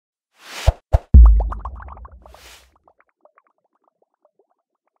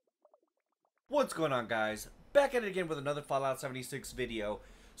What's going on, guys? Back at it again with another Fallout 76 video.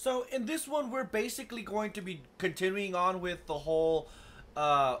 So in this one, we're basically going to be continuing on with the whole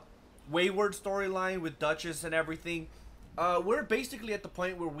Wayward storyline with Duchess and everything. We're basically at the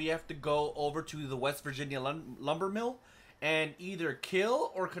point where we have to go over to the West Virginia lumber mill and either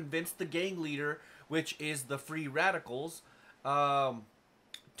kill or convince the gang leader, which is the Free Radicals,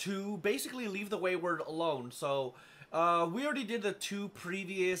 to basically leave the Wayward alone. So we already did the two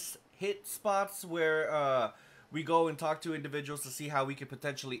previous hit spots where we go and talk to individuals to see how we could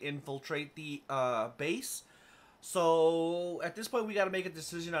potentially infiltrate the base. So at this point, we got to make a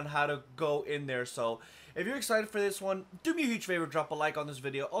decision on how to go in there. So if you're excited for this one, do me a huge favor, drop a like on this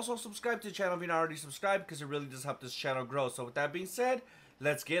video. Also subscribe to the channel if you're not already subscribed, because it really does help this channel grow. So with that being said,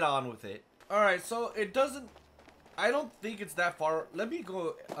 let's get on with it. Alright, so I don't think it's that far. Let me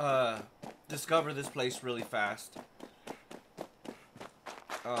go discover this place really fast.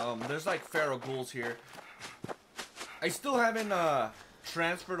 There's like feral ghouls here. I still haven't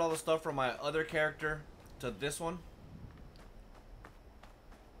transferred all the stuff from my other character to this one.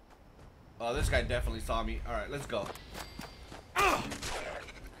 Oh, this guy definitely saw me. Alright, let's go.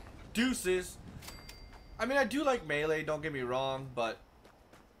 Deuces. I mean, I do like melee, don't get me wrong, but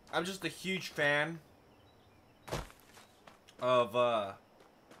I'm just a huge fan of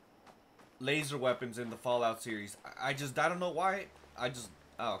laser weapons in the Fallout series. I don't know why.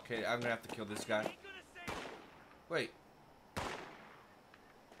 Oh, okay, I'm gonna have to kill this guy. Wait.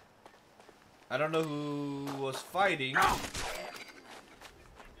 I don't know who was fighting.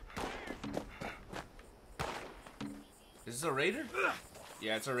 Is this a raider?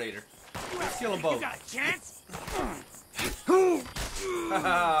 Yeah, it's a raider. Let's kill them both. You got a chance?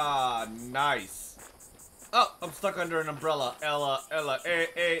 Haha, nice. Oh, I'm stuck under an umbrella. Ella,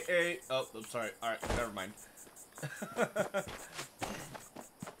 A. Oh, I'm sorry. Alright, never mind.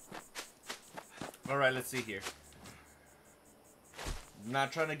 Alright, let's see here. I'm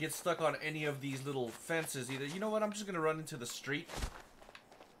not trying to get stuck on any of these little fences either. You know what? I'm just going to run into the street.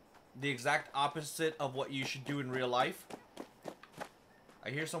 The exact opposite of what you should do in real life. I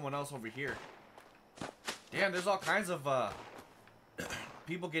hear someone else over here. Damn, there's all kinds of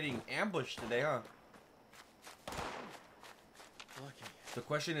people getting ambushed today, huh? The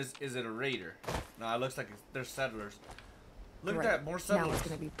question is it a raider? No, it looks like they're settlers. Look at that, more settlers. Now it's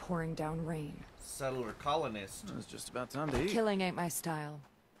gonna be pouring down rain. Settler colonists. It's just about time to eat. Killing ain't my style.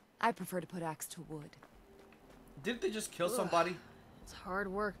 I prefer to put axe to wood. Didn't they just kill somebody? It's hard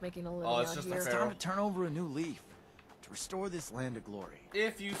work making a living Oh, it's out just here. a It's pharaoh. time to turn over a new leaf to restore this land to glory.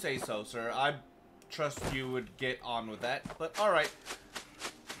 If you say so, sir. I trust you would get on with that. But alright.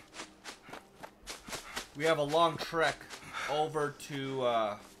 We have a long trek over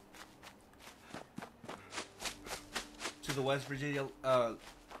to the West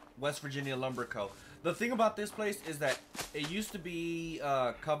Virginia Lumber Co. The thing about this place is that it used to be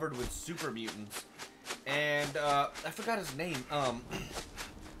covered with super mutants, and I forgot his name.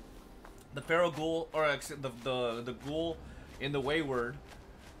 The feral ghoul, or the ghoul in the Wayward,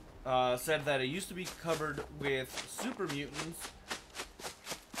 said that it used to be covered with super mutants.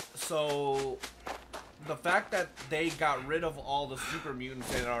 So the fact that they got rid of all the super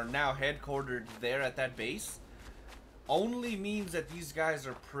mutants and are now headquartered there at that base only means that these guys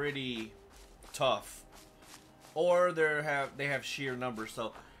are pretty tough, or they have sheer numbers.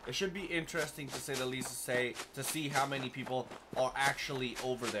 So it should be interesting, to say the least, to see how many people are actually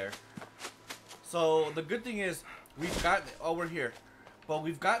over there. So the good thing is we've got we're here, but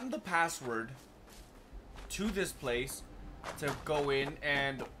we've gotten the password to this place to go in.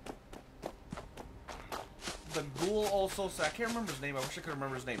 And the ghoul also said, I can't remember his name, I wish I could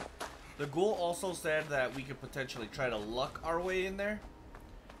remember his name. The ghoul also said that we could potentially try to luck our way in there.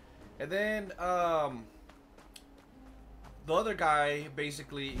 And then the other guy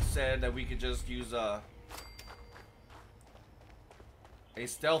basically said that we could just use a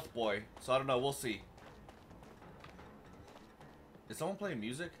stealth boy. So I don't know, we'll see. Is someone playing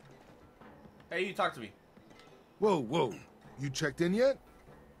music? Hey, you talk to me. Whoa, whoa. You checked in yet?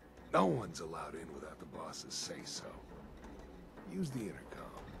 No one's allowed in without the boss's say-so. Use the intercom.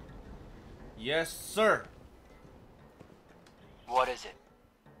 Yes, sir. What is it?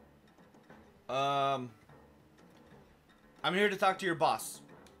 I'm here to talk to your boss.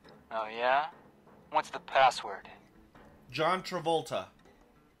 Oh yeah? What's the password? John Travolta.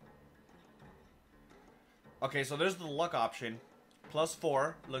 Okay, so there's the luck option.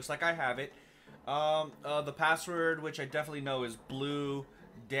 +4. Looks like I have it. The password, which I definitely know, is Blue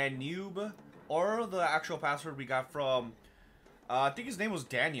Danube. Or the actual password we got from, I think his name was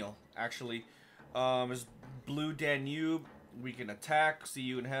Daniel, actually. Is Blue Danube. We can attack, see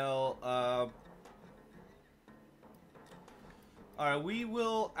you in hell. Alright, we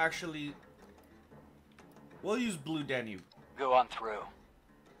will actually... We'll use Blue Danube. Go on through.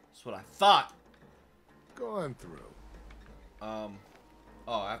 That's what I thought. Go on through. Oh,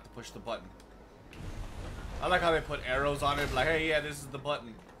 I have to push the button. I like how they put arrows on it, like, hey, yeah, this is the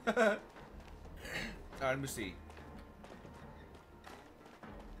button. Alright, let me see.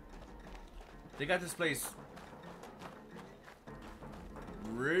 They got this place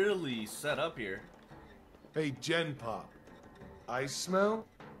really set up here. Hey, Gen Pop. I smell?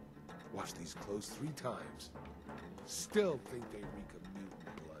 Watch these clothes 3 times. Still think they reek of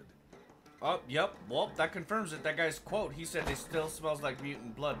mutant blood. Oh, yep. Well, that confirms it. That guy's quote, he said it still smells like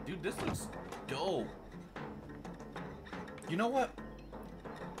mutant blood. Dude, this looks dope. You know what?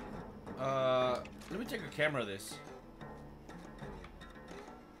 Let me take a camera of this.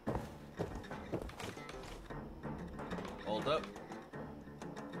 Hold up.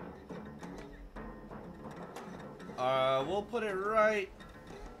 We'll put it right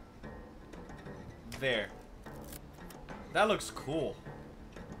there. That looks cool.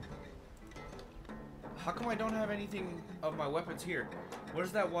 How come I don't have anything of my weapons here?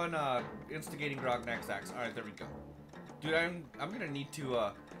 Where's that one instigating Grognak's axe? Alright, there we go. Dude, I'm gonna need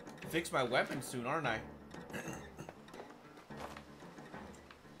to fix my weapons soon, aren't I?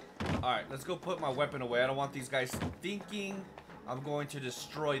 Alright, let's go put my weapon away. I don't want these guys thinking I'm going to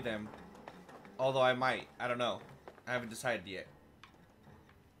destroy them. Although I might. I don't know. I haven't decided yet.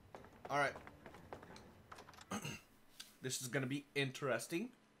 Alright. This is gonna be interesting.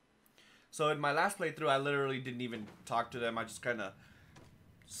 So in my last playthrough, I literally didn't even talk to them. I just kind of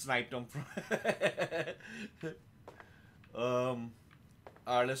sniped them from...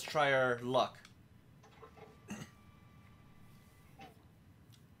 Alright, let's try our luck.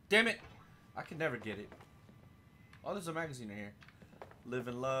 Damn it! I can never get it. Oh, there's a magazine in here. Live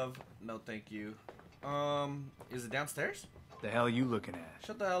and love. No, thank you. Is it downstairs? The hell you looking at?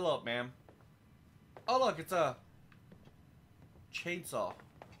 Shut the hell up, ma'am. Oh, look, it's a chainsaw.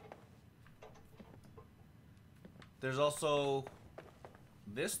 There's also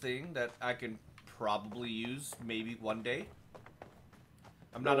this thing that I can probably use maybe one day.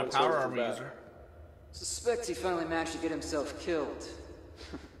 I'm not a power armor user. Suspect he finally managed to get himself killed.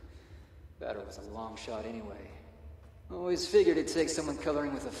 Battle was a long shot anyway. Always figured it'd take someone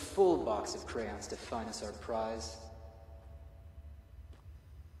coloring with a full box of crayons to find us our prize.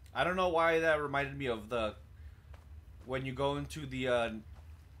 I don't know why that reminded me of the... When you go into the,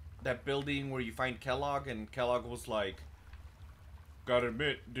 that building where you find Kellogg, and Kellogg was like, gotta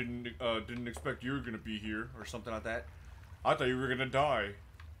admit, didn't expect you were gonna be here, or something like that. I thought you were gonna die.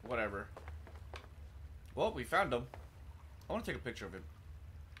 Whatever. Well, we found him. I want to take a picture of him.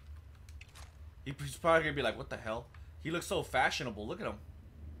 He's probably gonna be like, what the hell? He looks so fashionable. Look at him.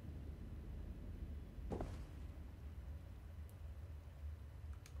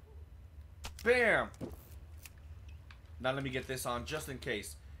 Bam! Now let me get this on just in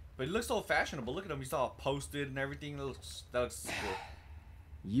case. But he looks so fashionable. Look at him. He's all posted and everything. That looks cool.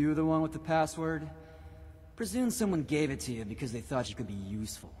 You the one with the password? Presume someone gave it to you because they thought you could be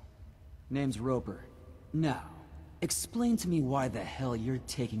useful. Name's Roper. Now, explain to me why the hell you're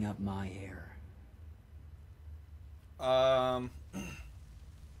taking up my air.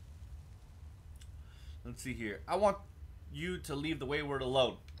 Let's see here. I want you to leave the Wayward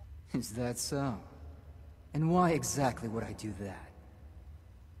alone. Is that so? And why exactly would I do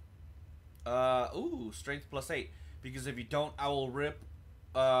that? Ooh, strength +8. Because if you don't, I will rip,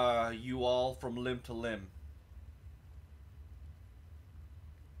 you all from limb to limb.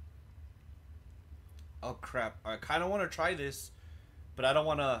 Oh, crap. I kind of want to try this, but I don't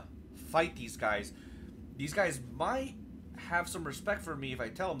want to fight these guys. These guys might have some respect for me if I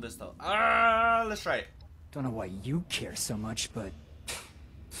tell them this, though. Let's try it. Don't know why you care so much, but...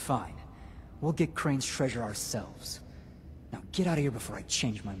 Fine. We'll get Crane's treasure ourselves. Now get out of here before I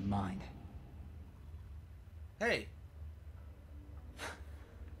change my mind. Hey.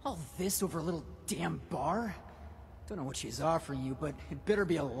 All this over a little damn bar? Don't know what she's offering you, but it better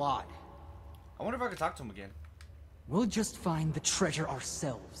be a lot. I wonder if I could talk to him again. We'll just find the treasure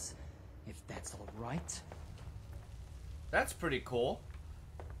ourselves, if that's all right. That's pretty cool.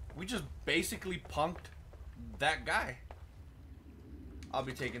 We just basically punked that guy. I'll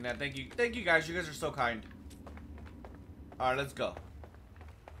be taking that. Thank you guys. You guys are so kind. Alright, let's go.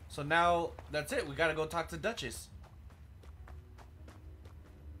 So now, that's it. We gotta go talk to Duchess.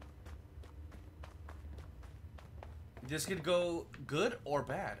 This could go good or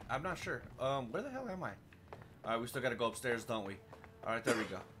bad. I'm not sure. Where the hell am I? Alright, we still gotta go upstairs, don't we? Alright, there we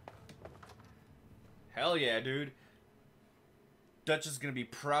go. Hell yeah, dude. Duchess is gonna be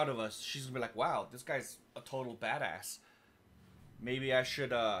proud of us. She's gonna be like, wow, this guy's a total badass. Maybe I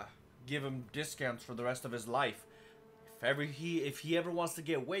should give him discounts for the rest of his life. If he ever wants to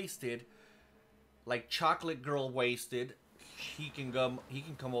get wasted, like Chocolate Girl wasted, he can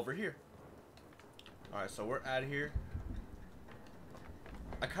come over here. All right, so we're out of here.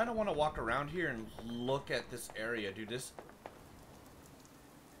 I kind of want to walk around here and look at this area, dude.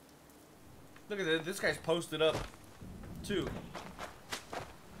 Look at this. This guy's posted up too.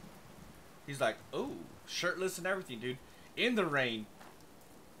 He's like, oh, shirtless and everything, dude, in the rain.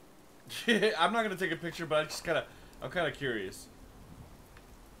 I'm not gonna take a picture, but I'm kind of curious.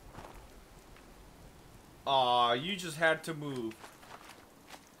 Aw, you just had to move.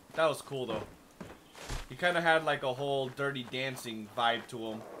 That was cool though. He kind of had like a whole Dirty Dancing vibe to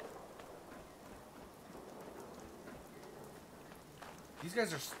him. These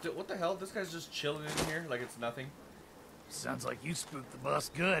guys are still... What the hell? This guy's just chilling in here like it's nothing. Sounds like you spooked the boss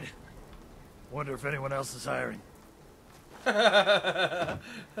good. Wonder if anyone else is hiring.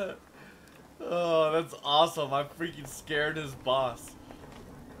 Oh, that's awesome. I freaking scared his boss.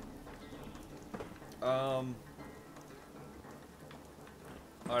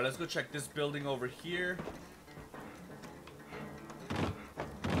 Alright, let's go check this building over here.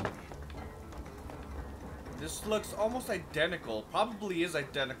 This looks almost identical. Probably is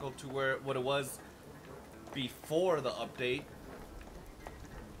identical to what it was before the update.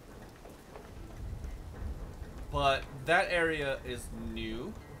 But that area is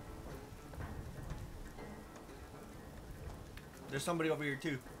new. There's somebody over here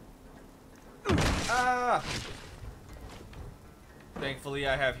too. Ah! Thankfully,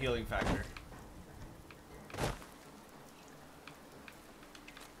 I have healing factor.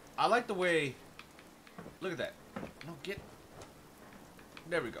 I like the way... Look at that. No, get...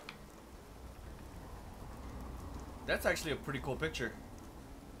 There we go. That's actually a pretty cool picture.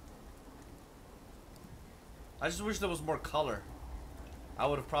 I just wish there was more color. I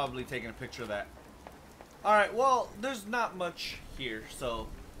would have probably taken a picture of that. Alright, well, there's not much here, so...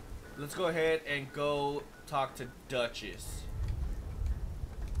 Let's go ahead and go talk to Duchess.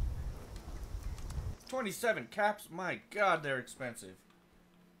 27 caps? My god, they're expensive.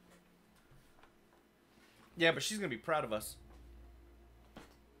 Yeah, but she's gonna be proud of us.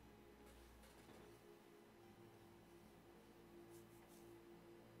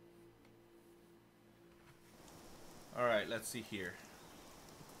 Alright, let's see here.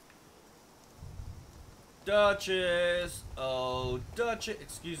 Duchess! Oh, Duchess!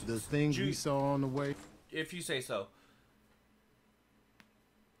 Excuse me. The things we saw on the way. If you say so.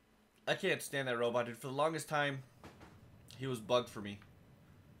 I can't stand that robot, dude. For the longest time, he was bugged for me.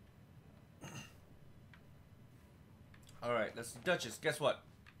 Alright, let's... Duchess, guess what?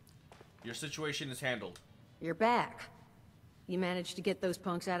 Your situation is handled. You're back. You managed to get those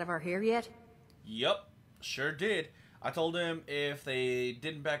punks out of our hair yet? Yup, sure did. I told him if they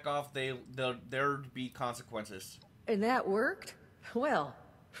didn't back off, there'd be consequences. And that worked? Well,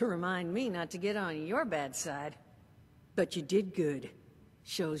 remind me not to get on your bad side. But you did good.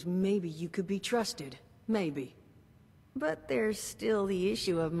 Shows maybe you could be trusted. Maybe. But there's still the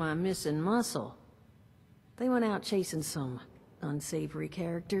issue of my missing muscle. They went out chasing some unsavory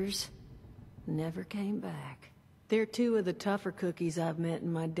characters. Never came back. They're two of the tougher cookies I've met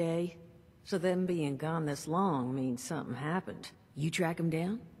in my day. So them being gone this long means something happened. You track them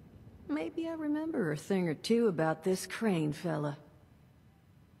down? Maybe I remember a thing or two about this Crane fella.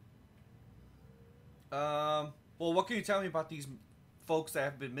 Well, what can you tell me about these folks that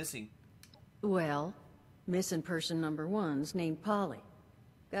have been missing? Well, missing person number one's named Polly.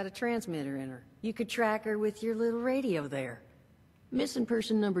 Got a transmitter in her. You could track her with your little radio there. Missing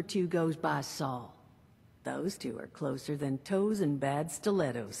person number two goes by Saul. Those two are closer than toes and bad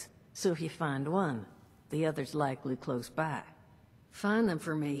stilettos. So if you find one, the other's likely close by. Find them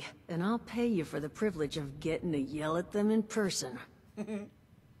for me, and I'll pay you for the privilege of getting to yell at them in person. Any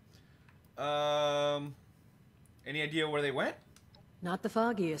idea where they went? Not the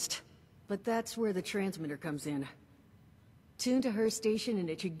foggiest, but that's where the transmitter comes in. Tune to her station and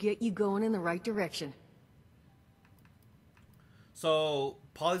it should get you going in the right direction. So,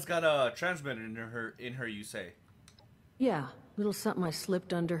 Polly's got a transmitter in her, you say? Yeah, little something I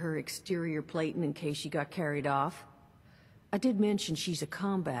slipped under her exterior plating in case she got carried off. I did mention she's a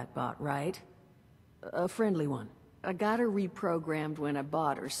combat bot, right? A friendly one. I got her reprogrammed when I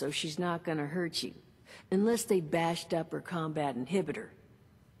bought her, so she's not gonna hurt you. Unless they bashed up her combat inhibitor.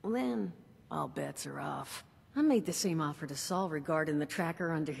 Then, all bets are off. I made the same offer to Saul regarding the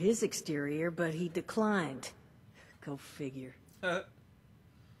tracker under his exterior, but he declined. Go figure.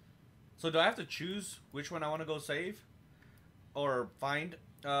 So do I have to choose which one I want to go save? Or find?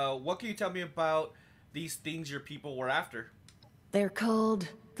 What can you tell me about these things your people were after? They're called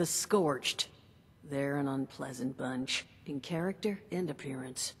the Scorched. They're an unpleasant bunch, in character and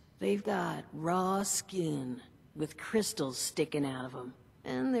appearance. They've got raw skin, with crystals sticking out of them.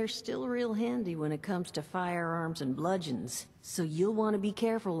 And they're still real handy when it comes to firearms and bludgeons, so you'll want to be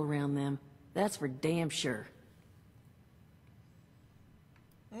careful around them. That's for damn sure.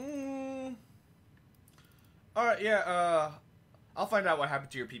 Alright, yeah, I'll find out what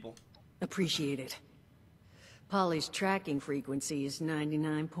happened to your people. Appreciate it. Polly's tracking frequency is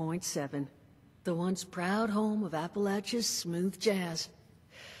 99.7. The once proud home of Appalachia's smooth jazz.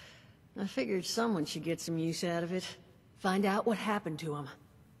 I figured someone should get some use out of it. Find out what happened to him.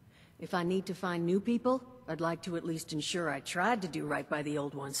 If I need to find new people, I'd like to at least ensure I tried to do right by the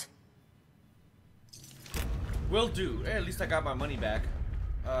old ones. Will do. Hey, at least I got my money back.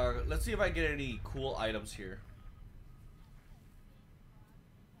 Let's see if I get any cool items here.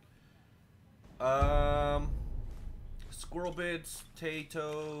 Squirrel bits,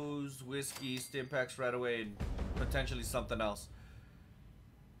 potatoes, whiskey, stim packs right away, and potentially something else.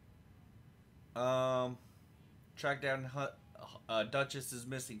 Track down Duchess's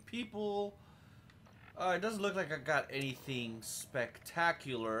missing people. It doesn't look like I got anything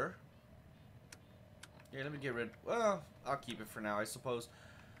spectacular. Yeah, let me get rid. Well, I'll keep it for now, I suppose.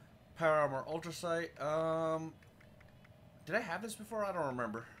 Power armor, ultra sight. Did I have this before? I don't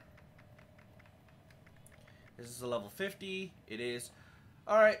remember. This is a level 50. It is.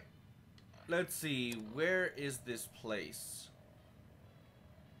 Alright. Let's see. Where is this place?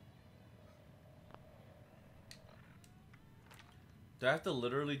 Do I have to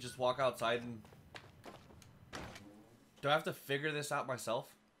literally just walk outside and... Do I have to figure this out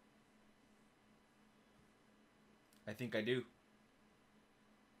myself? I think I do.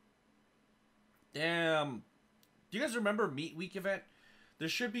 Damn. Do you guys remember Meat Week event? There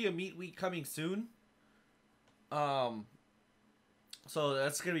should be a Meat Week coming soon. So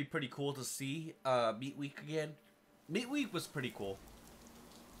that's gonna be pretty cool to see Meat Week again. Meat Week was pretty cool.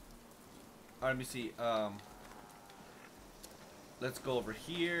 Alright, let me see. Let's go over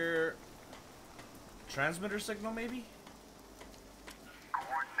here. Transmitter signal, maybe?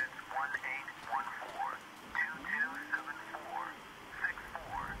 Coordinates 1814-2274-648.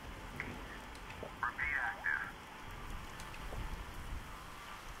 Repeat active.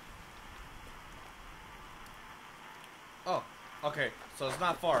 Oh, okay. So it's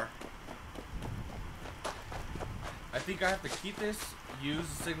not far. I think I have to keep this. Use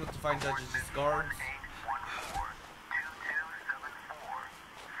the signal to find Duchess's guards.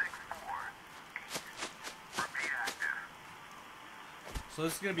 So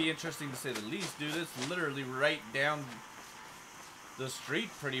this is going to be interesting to say the least, dude. It's literally right down the street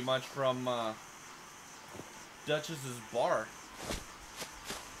pretty much from Duchess's bar.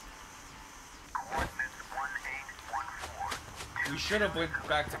 We should have went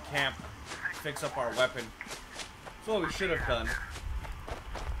back to camp, fix up our weapon. That's what we should have done.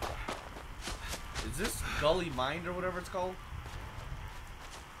 Is this Gully Mine or whatever it's called?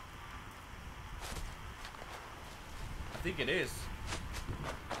 I think it is.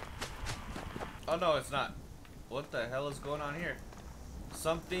 Oh no, it's not. What the hell is going on here?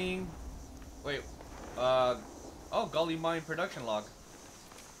 Something. Wait. Oh, Gully Mine production log.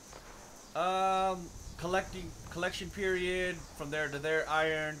 Collection period. From there to there.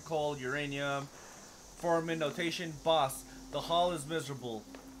 Iron, coal, uranium. Foreman notation. Boss. The hull is miserable.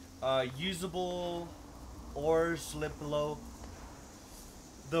 Usable ores slip below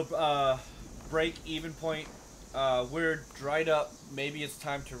the break even point. We're dried up. Maybe it's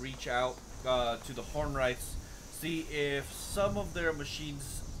time to reach out to the Hornwrights, see if some of their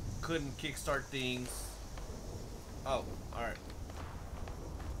machines couldn't kickstart things. Oh, alright.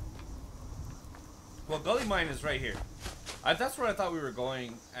 Well, Gully Mine is right here. That's where I thought we were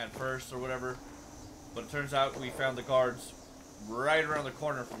going at first or whatever. But it turns out we found the guards right around the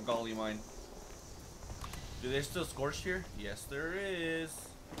corner from Gully Mine. Do they still scorched here? Yes, there is.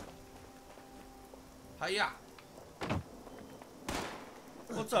 Hiya!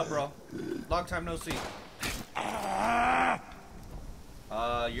 What's up, bro? Long time no see.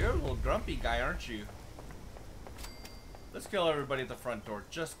 You're a little grumpy guy, aren't you? Let's kill everybody at the front door,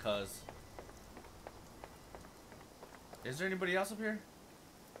 just cuz. Is there anybody else up here?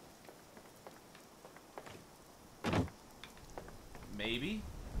 Maybe.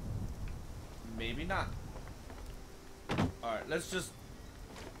 Maybe not. Alright, let's just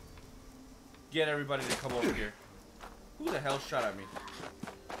get everybody to come over here. Who the hell shot at me?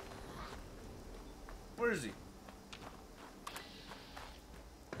 Where is he?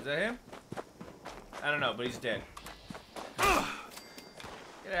 Is that him? I don't know, but he's dead.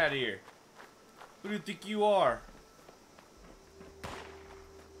 Get out of here. Who do you think you are?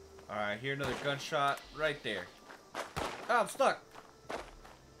 Alright, hear another gunshot right there. Oh, I'm stuck.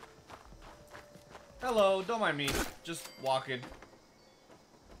 Hello, don't mind me. Just walking.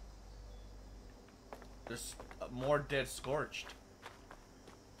 There's more dead scorched.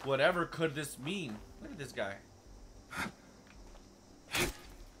 Whatever could this mean? Look at this guy.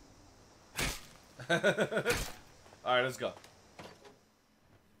 Alright, let's go.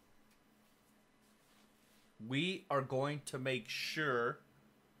 We are going to make sure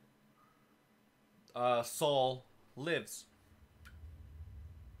Saul lives.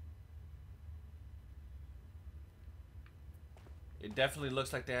 It definitely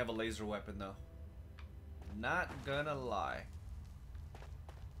looks like they have a laser weapon though. Not gonna lie.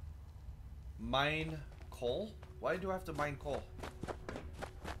 Mine coal? Why do I have to mine coal?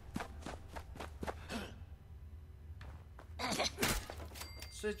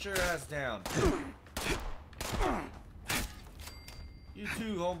 Sit your ass down. You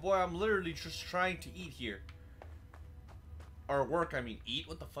too, homeboy. I'm literally just trying to eat here. Or work, I mean. Eat?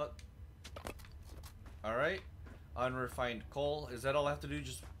 What the fuck? Alright. Unrefined coal. Is that all I have to do?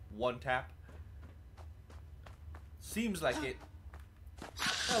 Just one tap? Seems like it.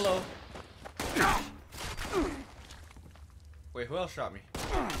 Hello. Wait, who else shot me?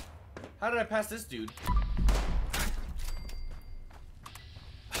 How did I pass this dude?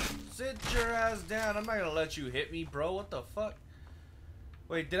 Sit your ass down. I'm not gonna let you hit me, bro. What the fuck?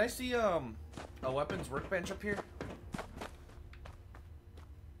 Wait, did I see a weapons workbench up here?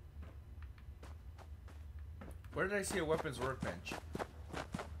 Where did I see a weapons workbench? I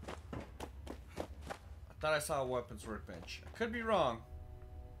thought I saw a weapons workbench. I could be wrong.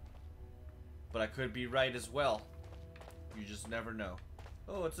 But I could be right as well. You just never know.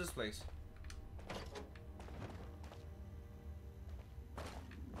 Oh, what's this place?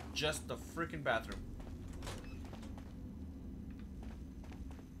 Just the freaking bathroom.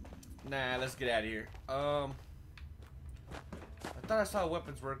 Nah, let's get out of here. I thought I saw a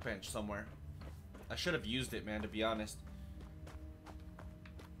weapons workbench somewhere. I should have used it, man, to be honest.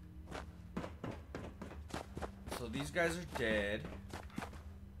 So these guys are dead.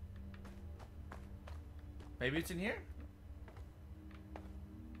 Maybe it's in here?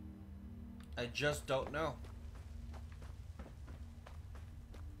 I just don't know.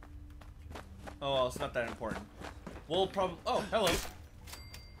 Oh, well, it's not that important. We'll probably... Oh, hello.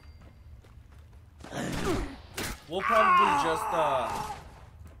 We'll probably just,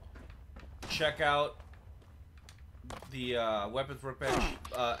 check out the, weapons workbench,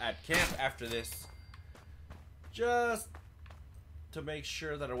 at camp after this. Just to make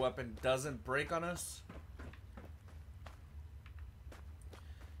sure that our weapon doesn't break on us.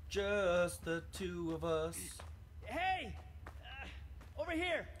 Just the two of us. Hey! Over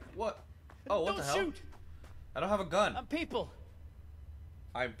here! What? Oh, what the hell? Don't shoot! I don't have a gun. I'm people.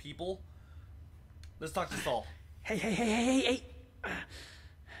 I'm people? Let's talk to Saul. Hey.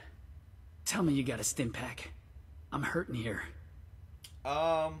 Tell me you got a stim pack. I'm hurting here.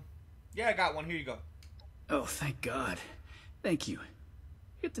 Yeah, I got one. Here you go. Oh, thank God. Thank you.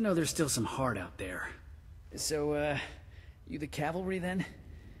 Good to know there's still some heart out there. So, you the cavalry then?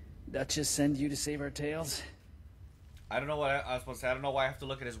 Duchess send you to save our tails? I don't know what I was supposed to say. I don't know why I have to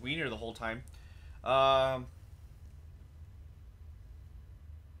look at his wiener the whole time.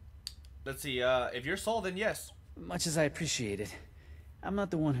 Let's see. If you're Saul, then yes. Much as I appreciate it, I'm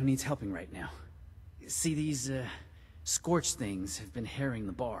not the one who needs helping right now. See, these, scorched things have been harrying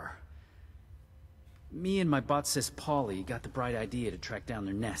the bar. Me and my bot sis Polly got the bright idea to track down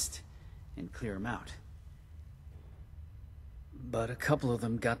their nest and clear them out. But a couple of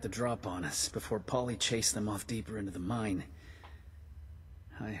them got the drop on us before Polly chased them off deeper into the mine.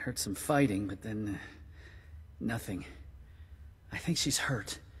 I heard some fighting, but then... nothing. I think she's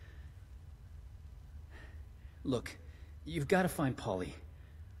hurt. Look, you've got to find Polly.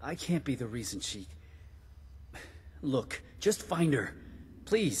 I can't be the reason she... Look, just find her.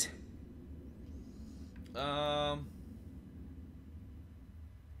 Please. Are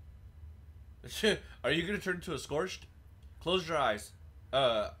you gonna turn into a scorched? Close your eyes.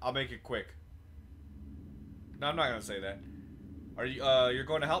 I'll make it quick. No, I'm not gonna say that. Are you, you're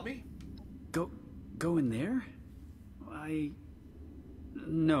going to help me? Go in there?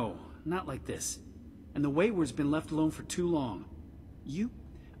 No, not like this. And the Wayward's been left alone for too long.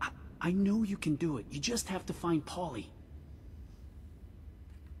 I know you can do it. You just have to find Polly.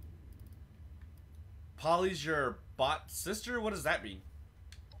 Polly's your bot sister? What does that mean?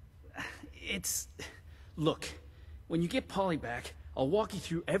 Look, when you get Polly back, I'll walk you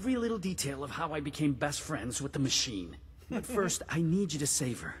through every little detail of how I became best friends with the machine. But first, I need you to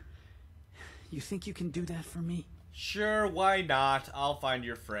save her. You think you can do that for me? Sure, why not? I'll find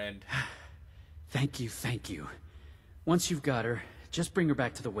your friend. Thank you, thank you. Once you've got her, just bring her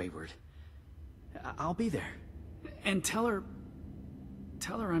back to the Wayward. I'll be there. And tell her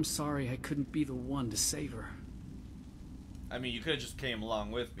I'm sorry I couldn't be the one to save her. I mean, you could have just came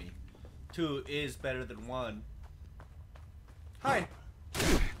along with me. 2 is better than 1. Hi.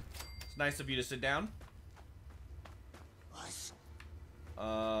 It's nice of you to sit down.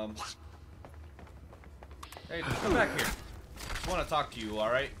 Hey, come back here. I want to talk to you,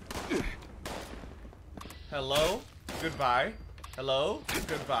 alright? Hello? Goodbye. Hello?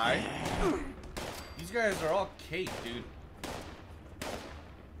 Goodbye. These guys are all cake, dude.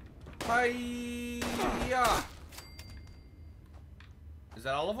 Hiya! Is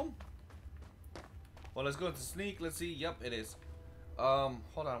that all of them? Well, let's go into sneak. Let's see. Yep, it is.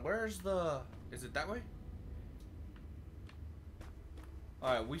 Hold on. Where's the... Is it that way?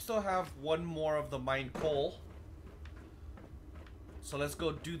 Alright, we still have one more of the mined coal. So let's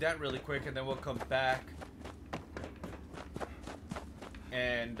go do that really quick, and then we'll come back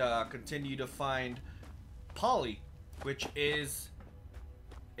and continue to find Polly, which is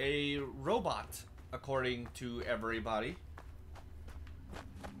a robot, according to everybody.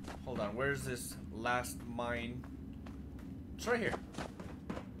 Hold on, where's this last mine? It's right here.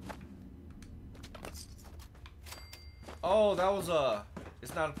 Oh, that was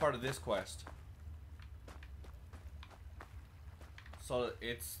it's not a part of this quest. So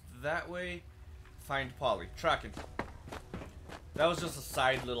it's that way. Find Polly. Tracking. That was just a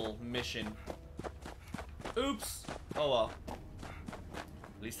side little mission. Oops. Oh well.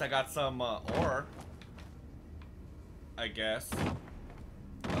 At least I got some ore, I guess.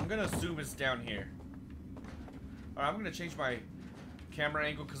 I'm gonna assume it's down here. Alright, I'm gonna change my camera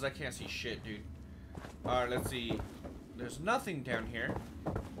angle because I can't see shit, dude. Alright, let's see. There's nothing down here.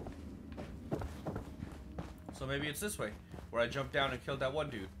 So maybe it's this way, where I jumped down and killed that one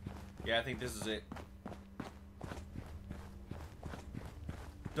dude. Yeah, I think this is it.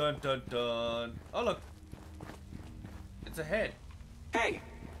 Dun dun dun. Oh look. It's a head. Hey!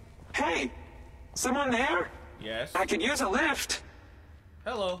 Hey! Someone there? Yes. I could use a lift!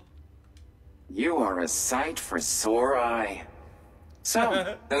 Hello. You are a sight for sore eye.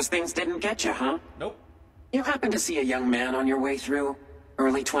 So, those things didn't get you, huh? Nope. You happen to see a young man on your way through?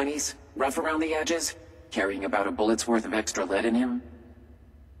 Early 20s? Rough around the edges? Carrying about a bullet's worth of extra lead in him?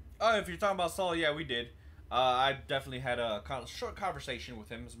 Oh, if you're talking about Saul, yeah, we did. I definitely had a short conversation with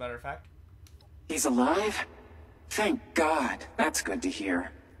him, as a matter of fact. He's alive? Thank God. That's good to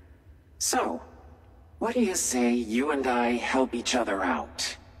hear. So, what do you say you and I help each other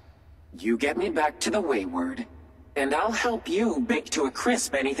out? You get me back to the Wayward, and I'll help you bake to a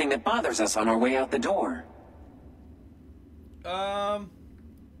crisp anything that bothers us on our way out the door.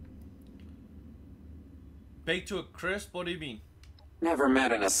 Baked to a crisp? What do you mean? Never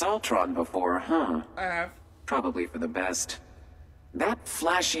met an Assaultron before, huh? I have. Probably for the best. That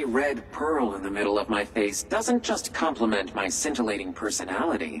flashy red pearl in the middle of my face doesn't just complement my scintillating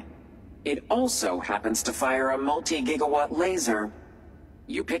personality. It also happens to fire a multi-gigawatt laser.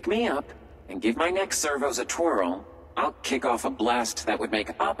 You pick me up, and give my neck servos a twirl, I'll kick off a blast that would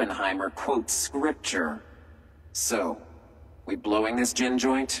make Oppenheimer quote scripture. So, we blowing this gin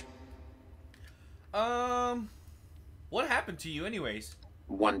joint? What happened to you anyways?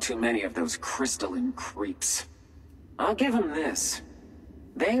 One too many of those crystalline creeps. I'll give them this.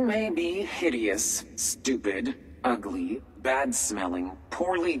 They may be hideous, stupid, ugly, bad-smelling,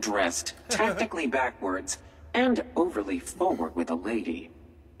 poorly dressed, tactically backwards, and overly forward with a lady.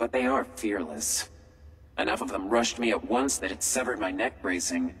 But they are fearless. Enough of them rushed me at once that it severed my neck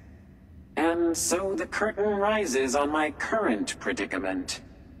bracing. And so the curtain rises on my current predicament.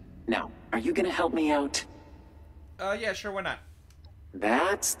 Now, are you gonna help me out? Yeah, sure, why not?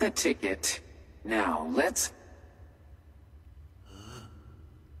 That's the ticket. Now, let's...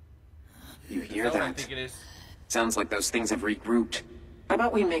 You hear That's what I that? think it is. Sounds like those things have regrouped. How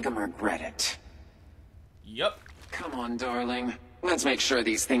about we make them regret it? Yup. Come on, darling. Let's make sure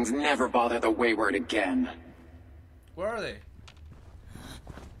these things never bother the Wayward again. Where are they?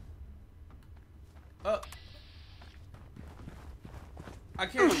 I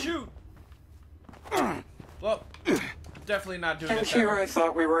can't shoot. Well, definitely not doing And it. here I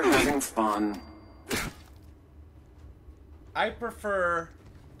thought we were having fun. I prefer...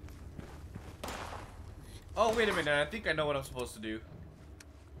 Oh, wait a minute. I think I know what I'm supposed to do.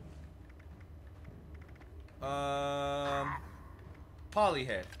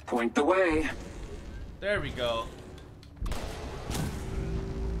 Polyhead. Point the way. There we go.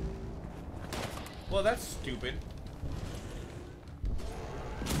 Well, that's stupid.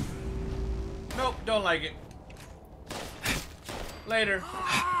 Nope, don't like it. Later.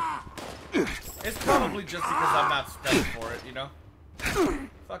 It's probably just because I'm not studying for it, you know?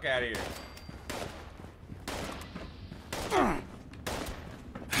 Fuck out of here.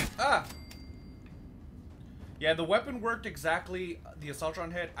 Ah! Yeah, the weapon worked exactly, the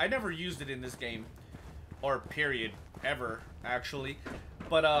Assaultron head. I never used it in this game. Or period. Ever, actually.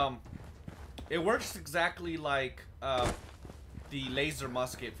 But, it works exactly like, the laser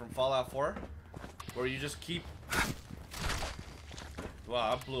musket from Fallout 4. Where you just keep...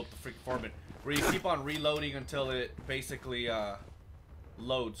 Wow, I blew up the freaking foreman. Where you keep on reloading until it basically,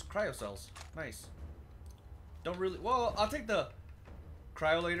 loads. Cryo cells. Nice. Don't really... Well, I'll take the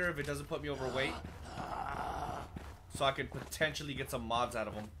cryo later if it doesn't put me overweight. So I can potentially get some mods out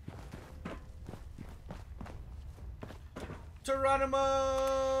of them.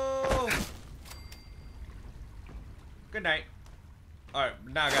 Geronimo! Good night. Alright,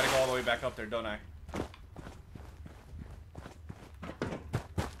 now I gotta go all the way back up there, don't I?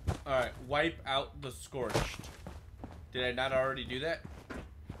 Alright, wipe out the Scorched. Did I not already do that?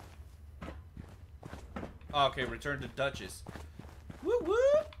 Oh, okay, return to Duchess. Woo woo!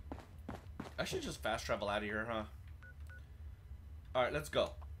 I should just fast travel out of here, huh? Alright, let's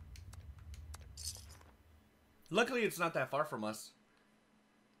go. Luckily, it's not that far from us.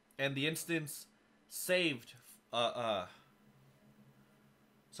 And the instance saved, for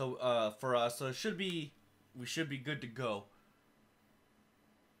us, so it should be, we should be good to go.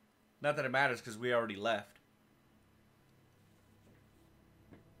 Not that it matters, because we already left.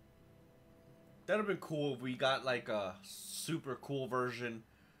 That would have been cool if we got, like, a super cool version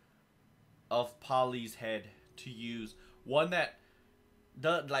of Polly's head to use. One that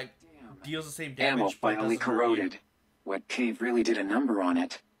does, like, deals the same damage. Ammo finally corroded. Wet Cave really did a number on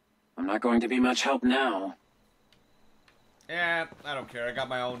it. I'm not going to be much help now. Yeah, I don't care. I got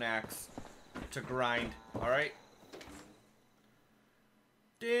my own axe to grind. Alright?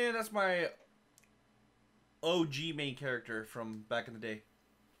 Damn, that's my OG main character from back in the day.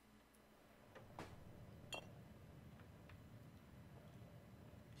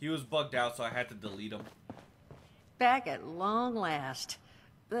 He was bugged out, so I had to delete him. Back at long last.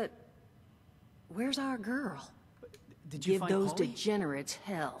 But where's our girl? Did you Give find those Polly? degenerates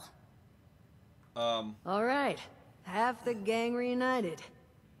hell. All right. Half the gang reunited.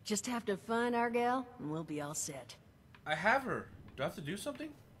 Just have to find our gal, and we'll be all set. I have her. Do I have to do something?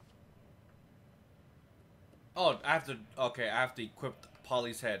 Oh, I have to... Okay, I have to equip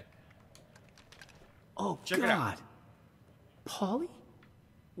Polly's head. Oh, Check it out. God. Polly?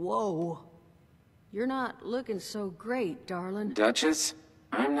 Whoa. You're not looking so great, darling. Duchess,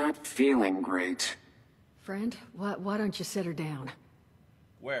 I'm not feeling great. Friend, why don't you set her down?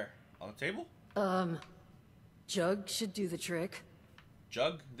 Where? On the table? Jug should do the trick.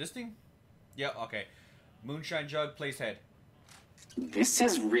 Jug? This thing? Yeah, okay. Moonshine Jug, place head. This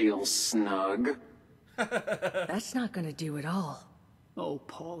is real snug. That's not gonna do it all. Oh,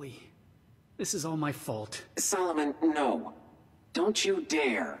 Polly. This is all my fault. Solomon, no. Don't you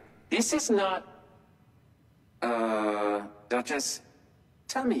dare. This is not... Duchess,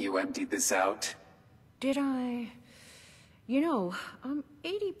 tell me you emptied this out. Did I? You know, I'm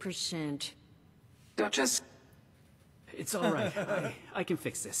 80%. Duchess? It's all right. I can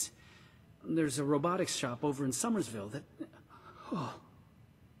fix this. There's a robotics shop over in Somersville that...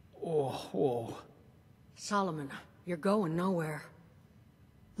 Oh. Solomon, you're going nowhere.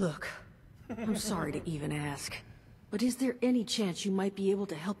 Look, I'm sorry to even ask, but is there any chance you might be able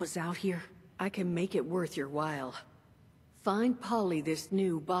to help us out here? I can make it worth your while. Find Polly this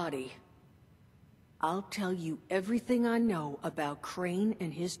new body. I'll tell you everything I know about Crane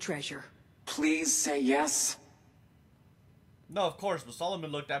and his treasure. Please say yes. No, of course, but Solomon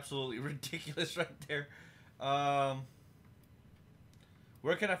looked absolutely ridiculous right there.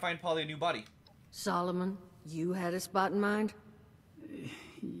 Where can I find Polly a new body? Solomon, you had a spot in mind?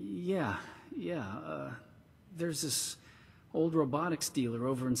 Yeah. There's this old robotics dealer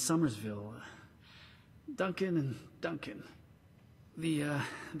over in Somersville. Duncan and Duncan.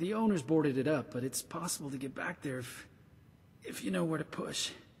 The owners boarded it up, but it's possible to get back there if you know where to push.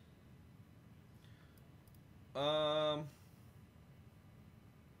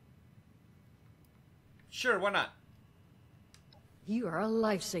 Sure, why not? You are a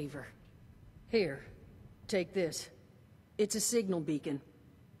lifesaver. Here, take this. It's a signal beacon.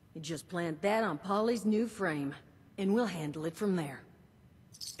 You just plant that on Polly's new frame, and we'll handle it from there.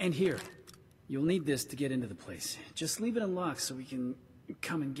 And here, you'll need this to get into the place. Just leave it unlocked so we can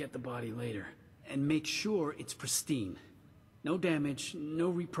come and get the body later. And make sure it's pristine. No damage,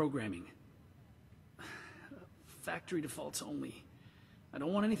 no reprogramming. Factory defaults only. I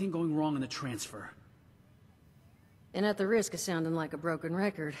don't want anything going wrong in the transfer. And at the risk of sounding like a broken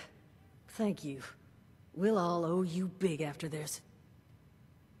record, thank you. We'll all owe you big after this.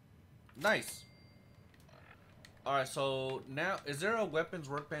 Nice. Alright, so now, is there a weapons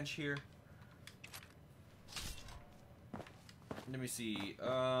workbench here? Let me see.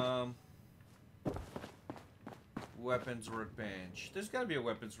 Weapons workbench. There's gotta be a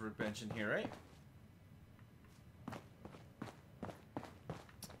weapons workbench in here, right?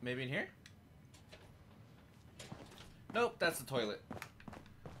 Maybe in here? Nope, that's the toilet.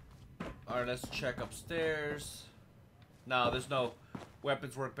 Alright, let's check upstairs. No, there's no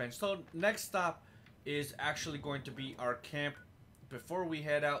weapons workbench. So next stop is actually going to be our camp before we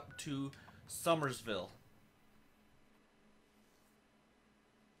head out to Summersville.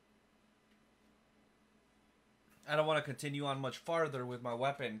 I don't want to continue on much farther with my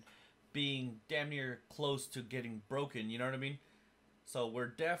weapon being damn near close to getting broken, you know what I mean? So we're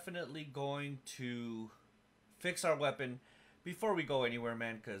definitely going to fix our weapon before we go anywhere,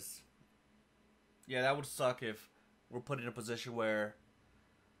 man, because yeah, that would suck if we're put in a position where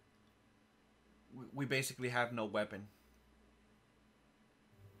we basically have no weapon.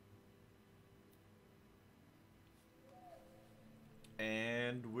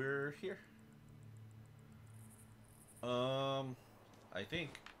 And we're here. I think.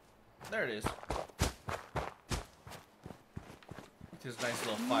 There it is. This nice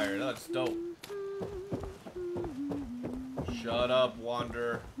little fire. That looks dope. Shut up,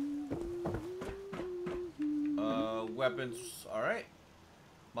 Wander. Weapons. Alright.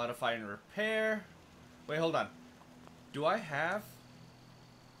 Modify and repair. Wait, hold on. Do I have...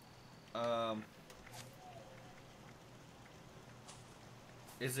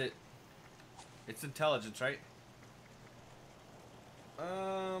 Is it... It's intelligence, right?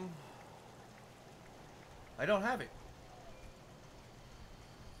 I don't have it.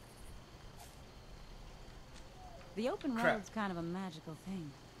 The open Crap. road's kind of a magical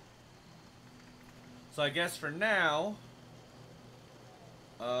thing. So I guess for now,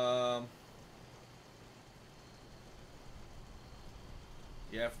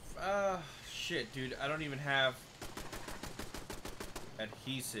 yeah, shit, dude, I don't even have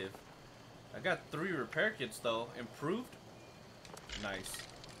adhesive. I got 3 repair kits though. Improved? Nice.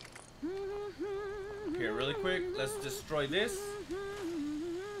 Here, really quick, let's destroy this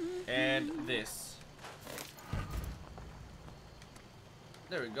and this.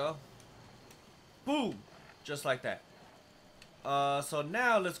 There we go. Boom! Just like that. So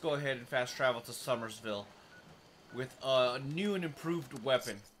now let's go ahead and fast travel to Summersville with a new and improved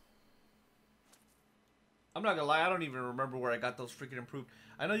weapon. I'm not gonna lie, I don't even remember where I got those freaking improved.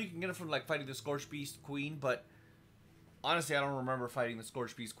 I know you can get it from like fighting the Scorched Beast Queen, but honestly, I don't remember fighting the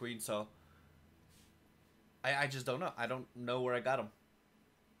Scorched Beast Queen, so I just don't know. I don't know where I got them.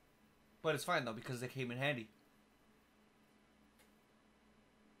 But it's fine though, because they came in handy.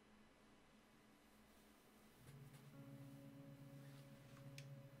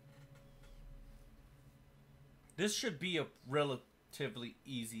 This should be a relatively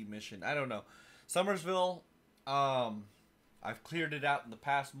easy mission. I don't know. Summersville, I've cleared it out in the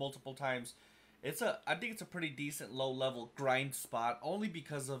past multiple times. I think it's a pretty decent low level grind spot, only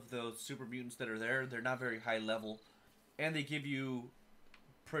because of the super mutants that are there. They're not very high level, and they give you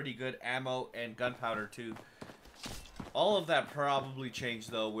pretty good ammo and gunpowder too. All of that probably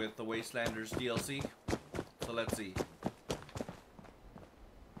changed though with the Wastelanders DLC. So let's see.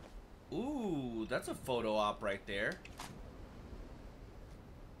 Ooh, that's a photo op right there.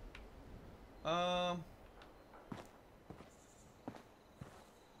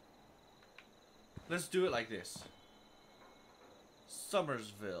 Let's do it like this.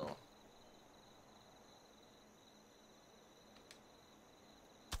 Summersville.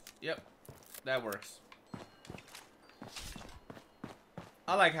 Yep, that works.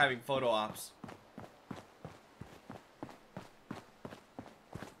 I like having photo ops.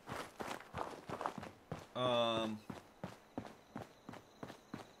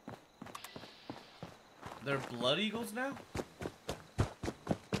 They're blood eagles now?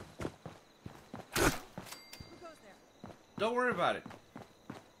 Don't worry about it.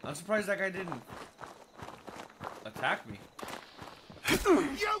 I'm surprised that guy didn't attack me.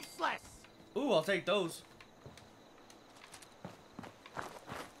 Useless! Ooh, I'll take those.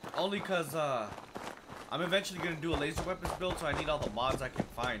 Only because, I'm eventually going to do a laser weapons build, so I need all the mods I can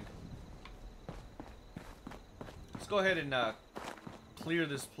find. Let's go ahead and, clear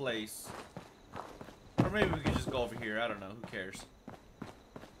this place. Or maybe we can just go over here. I don't know. Who cares?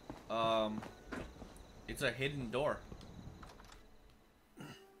 It's a hidden door.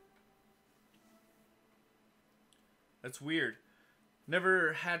 That's weird.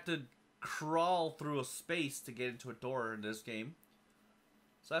 Never had to crawl through a space to get into a door in this game.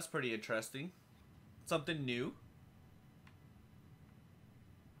 So that's pretty interesting. Something new.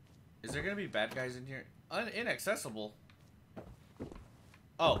 Is there gonna be bad guys in here? Inaccessible.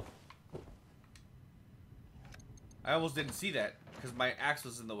 Oh. I almost didn't see that because my axe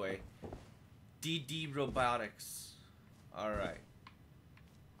was in the way. DD Robotics. Alright.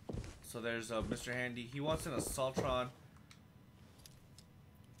 So there's Mr. Handy. He wants an Assaultron.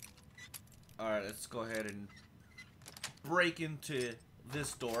 Alright, let's go ahead and break into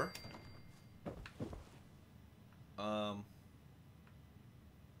this door.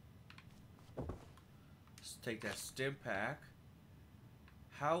 Let's take that stim pack.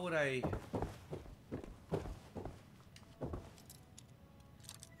 How would I...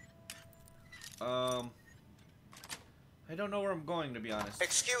 I don't know where I'm going, to be honest.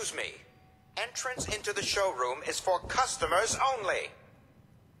 Excuse me. Entrance into the showroom is for customers only.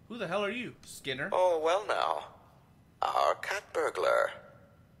 Who the hell are you, Skinner? Oh, well now. Our cat burglar.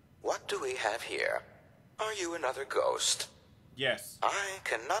 What do we have here? Are you another ghost? Yes. I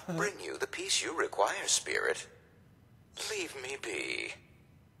cannot bring you the peace you require, Spirit. Leave me be.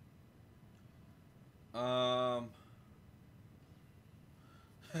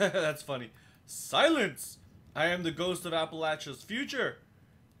 That's funny. Silence! I am the ghost of Appalachia's future,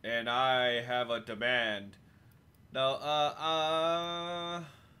 and I have a demand. No,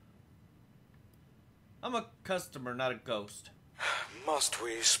 I'm a customer, not a ghost. Must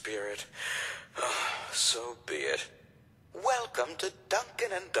we, Spirit? So be it. Welcome to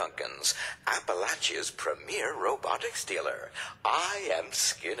Duncan and Duncan's, Appalachia's premier robotics dealer. I am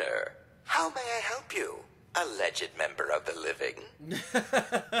Skinner. How may I help you, alleged member of the living?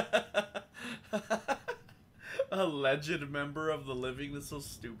 Alleged member of the living? That's so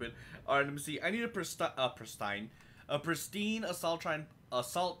stupid. Alright, let me see. I need a pristine Assaultron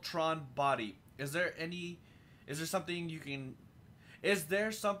body. Is there something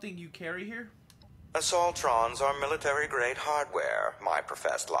you carry here? Assaultrons are military-grade hardware, my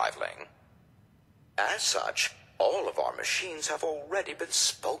professed liveling. As such, all of our machines have already been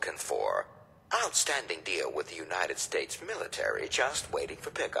spoken for. Outstanding deal with the United States military, just waiting for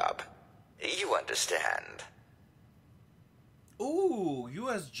pickup. You understand. Ooh,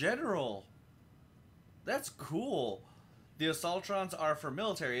 U.S. General. That's cool. The Assaultrons are for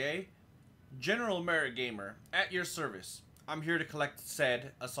military, eh? General AmeriGamer, at your service. I'm here to collect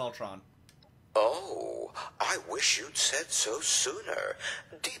said Assaultron. Oh, I wish you'd said so sooner.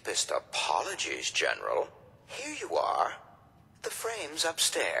 Deepest apologies, General. Here you are. The frame's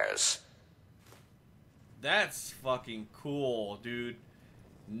upstairs. That's fucking cool, dude.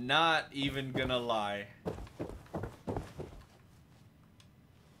 Not even gonna lie.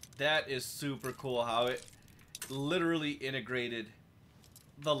 That is super cool how it literally integrated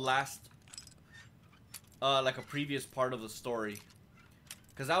the last, like a previous part of the story.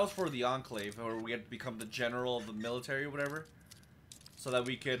 Because that was for the Enclave, where we had to become the general of the military or whatever. So that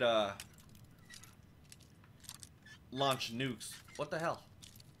we could, launch nukes. What the hell?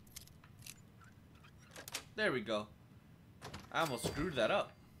 There we go. I almost screwed that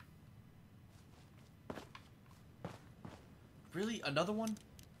up. Really? Another one?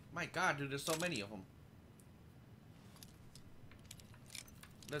 My god, dude, there's so many of them.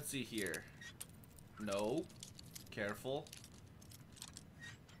 Let's see here. No. Careful.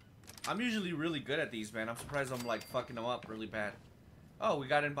 I'm usually really good at these, man. I'm surprised I'm, like, fucking them up really bad. Oh, we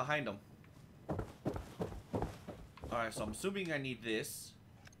got in behind them. Alright, so I'm assuming I need this.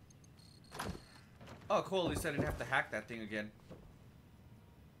 Oh, cool. At least I didn't have to hack that thing again.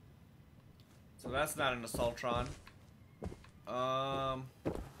 So that's not an Assaultron.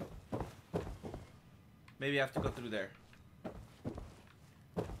 Maybe I have to go through there.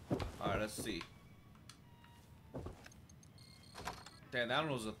 Alright, let's see. Damn, that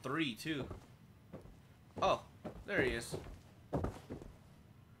one was a 3 too. Oh, there he is.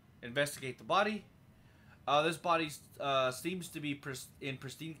 Investigate the body. This body seems to be in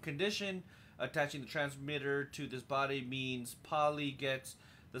pristine condition. Attaching the transmitter to this body means Polly gets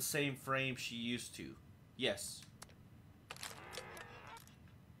the same frame she used to. Yes.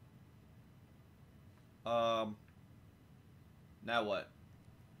 Now what?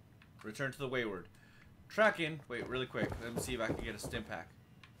 Return to the Wayward. Tracking. Wait, really quick. Let me see if I can get a stim pack.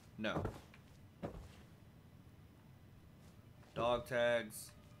 No. Dog tags.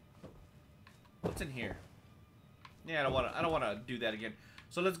 What's in here? Yeah, I don't wanna do that again.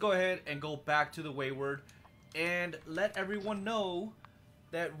 So let's go ahead and go back to the Wayward and let everyone know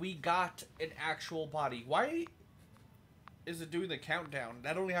that we got an actual body. Why is it doing the countdown?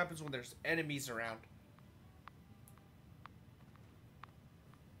 That only happens when there's enemies around.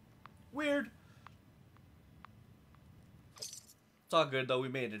 Weird. It's all good, though. We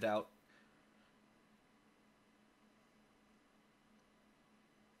made it out.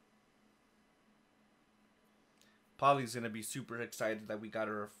 Polly's gonna be super excited that we got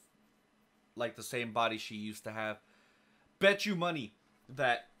her, like, the same body she used to have. Bet you money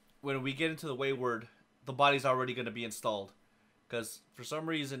that when we get into the Wayward, the body's already gonna be installed. Because for some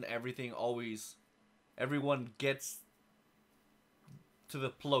reason, everyone gets to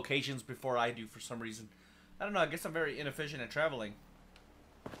the locations before I do for some reason. I don't know, I guess I'm very inefficient at traveling.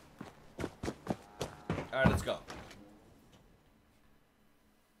 Alright, let's go.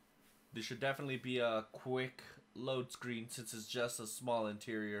 This should definitely be a quick load screen since it's just a small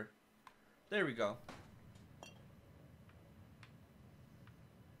interior. There we go.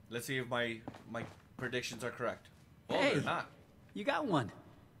 Let's see if my predictions are correct. Well, Hey, they're not. You got one.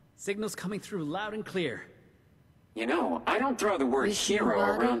 Signal's coming through loud and clear. You know, I don't throw the word hero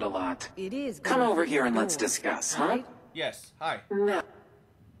around a lot. It is. Come over here and let's discuss, huh? Yes. Hi. No.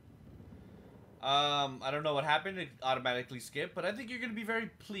 I don't know what happened. It automatically skipped, but I think you're gonna be very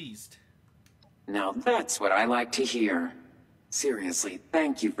pleased. Now that's what I like to hear. Seriously,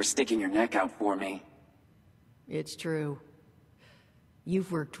 thank you for sticking your neck out for me. It's true.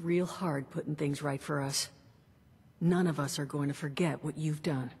 You've worked real hard putting things right for us. None of us are going to forget what you've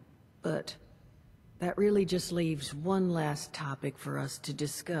done. But that really just leaves one last topic for us to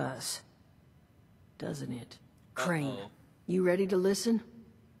discuss. Doesn't it? Crane, you ready to listen?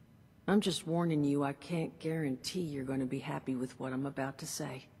 I'm just warning you, I can't guarantee you're going to be happy with what I'm about to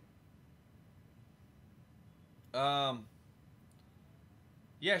say.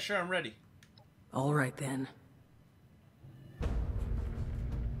 Yeah, sure, I'm ready. All right then.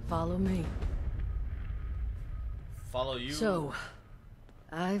 Follow me. Follow you? So,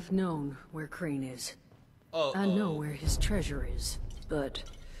 I've known where Crane is. Oh, I know where his treasure is, but,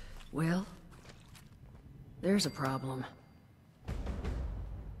 well, there's a problem.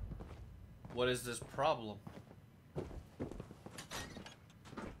 What is this problem?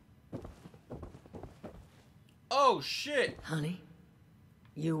 Oh, shit! Honey,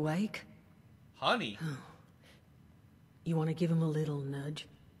 you awake? Honey? You want to give him a little nudge?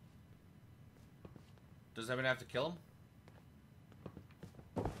 Does that mean I have to kill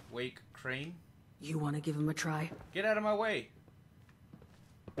him? Wake Crane? You want to give him a try? Get out of my way!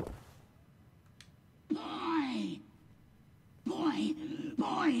 Boy! Boy!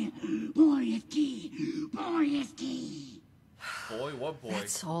 Boy! Boy is key! Boy is key! Boy? What boy?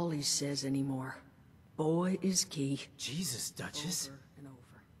 That's all he says anymore. Boy is key. Jesus, Duchess. Over and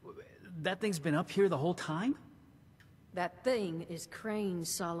over. That thing's been up here the whole time? That thing is Crane,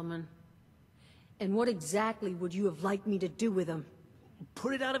 Solomon. And what exactly would you have liked me to do with him?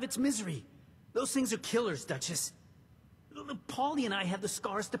 Put it out of its misery. Those things are killers, Duchess. Paulie and I have the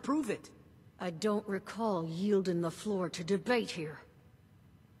scars to prove it. I don't recall yielding the floor to debate here.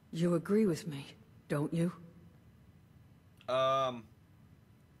 You agree with me, don't you?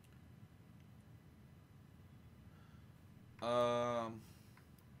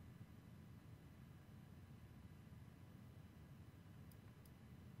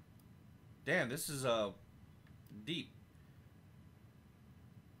 Damn, this is, deep.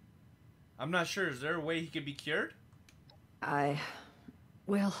 I'm not sure. Is there a way he could be cured?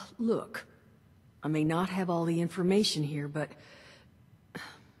 Well, look. I may not have all the information here, but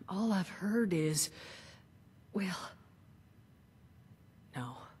all I've heard is, well,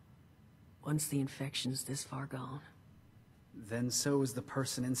 no. Once the infection's this far gone. Then so is the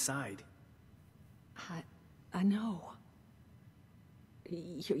person inside. I know.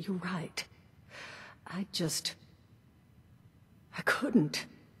 You're right. I couldn't.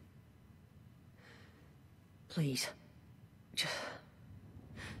 Please.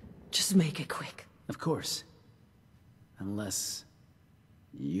 Just make it quick. Of course. Unless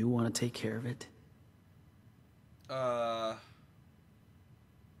you want to take care of it. But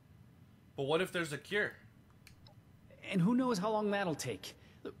what if there's a cure? And who knows how long that'll take?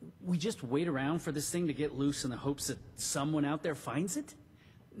 We just wait around for this thing to get loose in the hopes that someone out there finds it?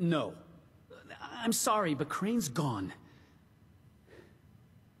 No. I'm sorry, but Crane's gone.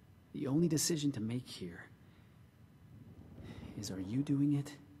 The only decision to make here is, are you doing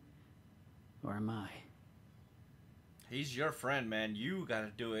it? Or am I? He's your friend, man. You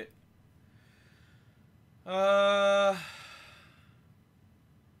gotta do it.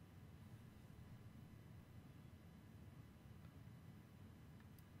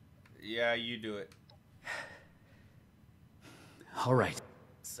 Yeah, you do it. All right.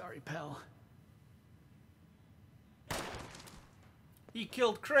 Sorry, pal. He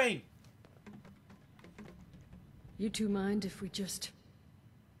killed Crane. You two mind if we just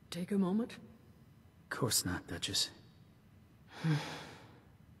take a moment? Of course not, Duchess.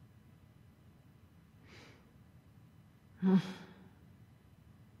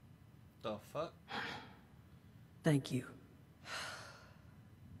 The fuck? Thank you.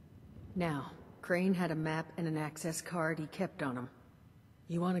 Now, Crane had a map and an access card he kept on him.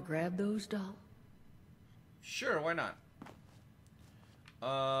 You want to grab those, doll? Sure, why not?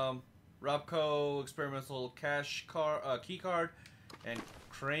 Robco experimental cash card, key card, and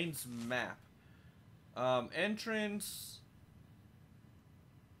Crane's map. Entrance.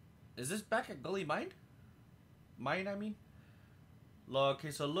 Is this back at Gully Mine? Mine, I mean.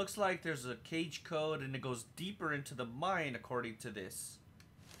 Okay, so it looks like there's a cage code, and it goes deeper into the mine, according to this.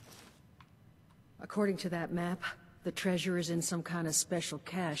 According to that map, the treasure is in some kind of special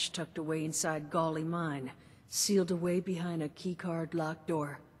cache tucked away inside Gully Mine, sealed away behind a keycard locked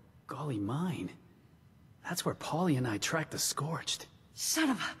door. Golly mine. That's where Polly and I tracked the Scorched. Son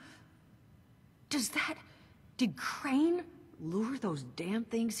of a... Did Crane lure those damn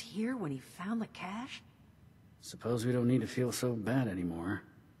things here when he found the cache? Suppose we don't need to feel so bad anymore.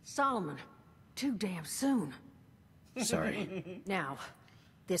 Solomon, too damn soon. Sorry. Now,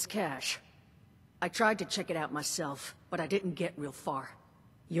 this cache. I tried to check it out myself, but I didn't get real far.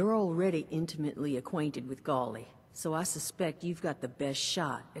 You're already intimately acquainted with Golly, so I suspect you've got the best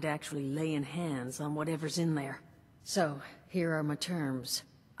shot at actually laying hands on whatever's in there. So, here are my terms.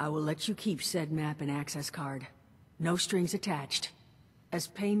 I will let you keep said map and access card. No strings attached. As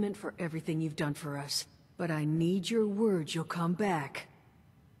payment for everything you've done for us. But I need your word you'll come back.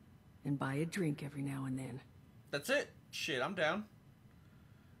 And buy a drink every now and then. That's it. Shit, I'm down.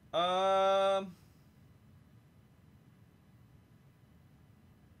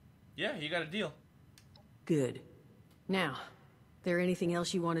 Yeah, you got a deal. Good. Now, there anything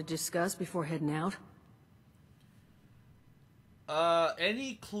else you want to discuss before heading out?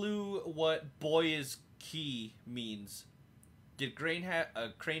 Any clue what boy is key means? Did Crane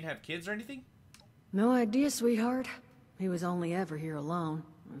have kids or anything? No idea, sweetheart. He was only ever here alone.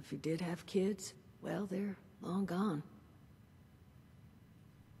 If he did have kids, well, they're long gone.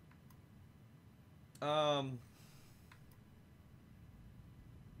 How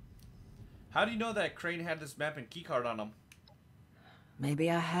do you know that Crane had this map and keycard on him? Maybe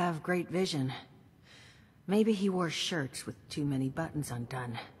I have great vision. Maybe he wore shirts with too many buttons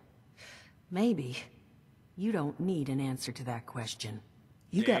undone. Maybe you don't need an answer to that question.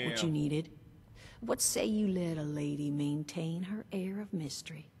 You got what you needed. What say you let a lady maintain her air of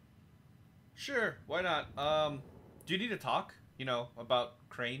mystery? Sure, why not? Do you need to talk, you know, about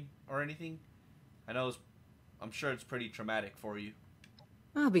Crane or anything? I'm sure it's pretty traumatic for you.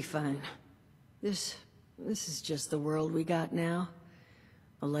 I'll be fine. This is just the world we got now.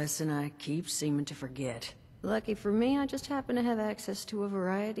 A lesson I keep seeming to forget. Lucky for me, I just happen to have access to a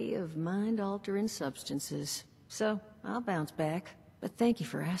variety of mind-altering substances. So, I'll bounce back. But thank you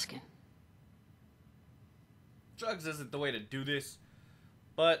for asking. Drugs isn't the way to do this.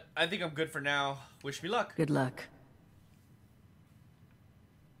 But I think I'm good for now. Wish me luck. Good luck.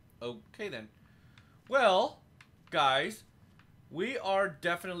 Okay then. Well, guys, we are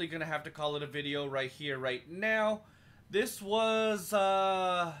definitely going to have to call it a video right here, right now. This was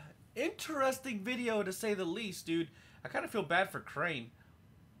interesting video to say the least, dude. I kind of feel bad for Crane.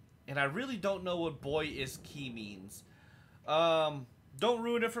 And I really don't know what boy is key means. Don't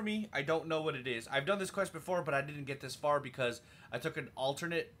ruin it for me. I don't know what it is. I've done this quest before, but I didn't get this far because I took an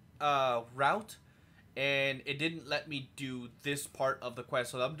alternate route. And it didn't let me do this part of the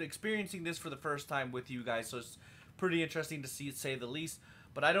quest. So I'm experiencing this for the first time with you guys. So it's pretty interesting to see it, say the least.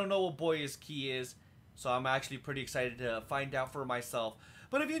 But I don't know what boy is key is. So I'm actually pretty excited to find out for myself.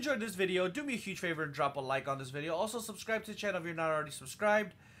 But if you enjoyed this video, do me a huge favor and drop a like on this video. Also subscribe to the channel if you're not already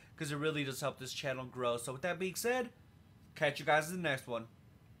subscribed, because it really does help this channel grow. So with that being said, catch you guys in the next one.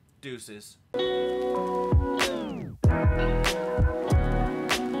 Deuces.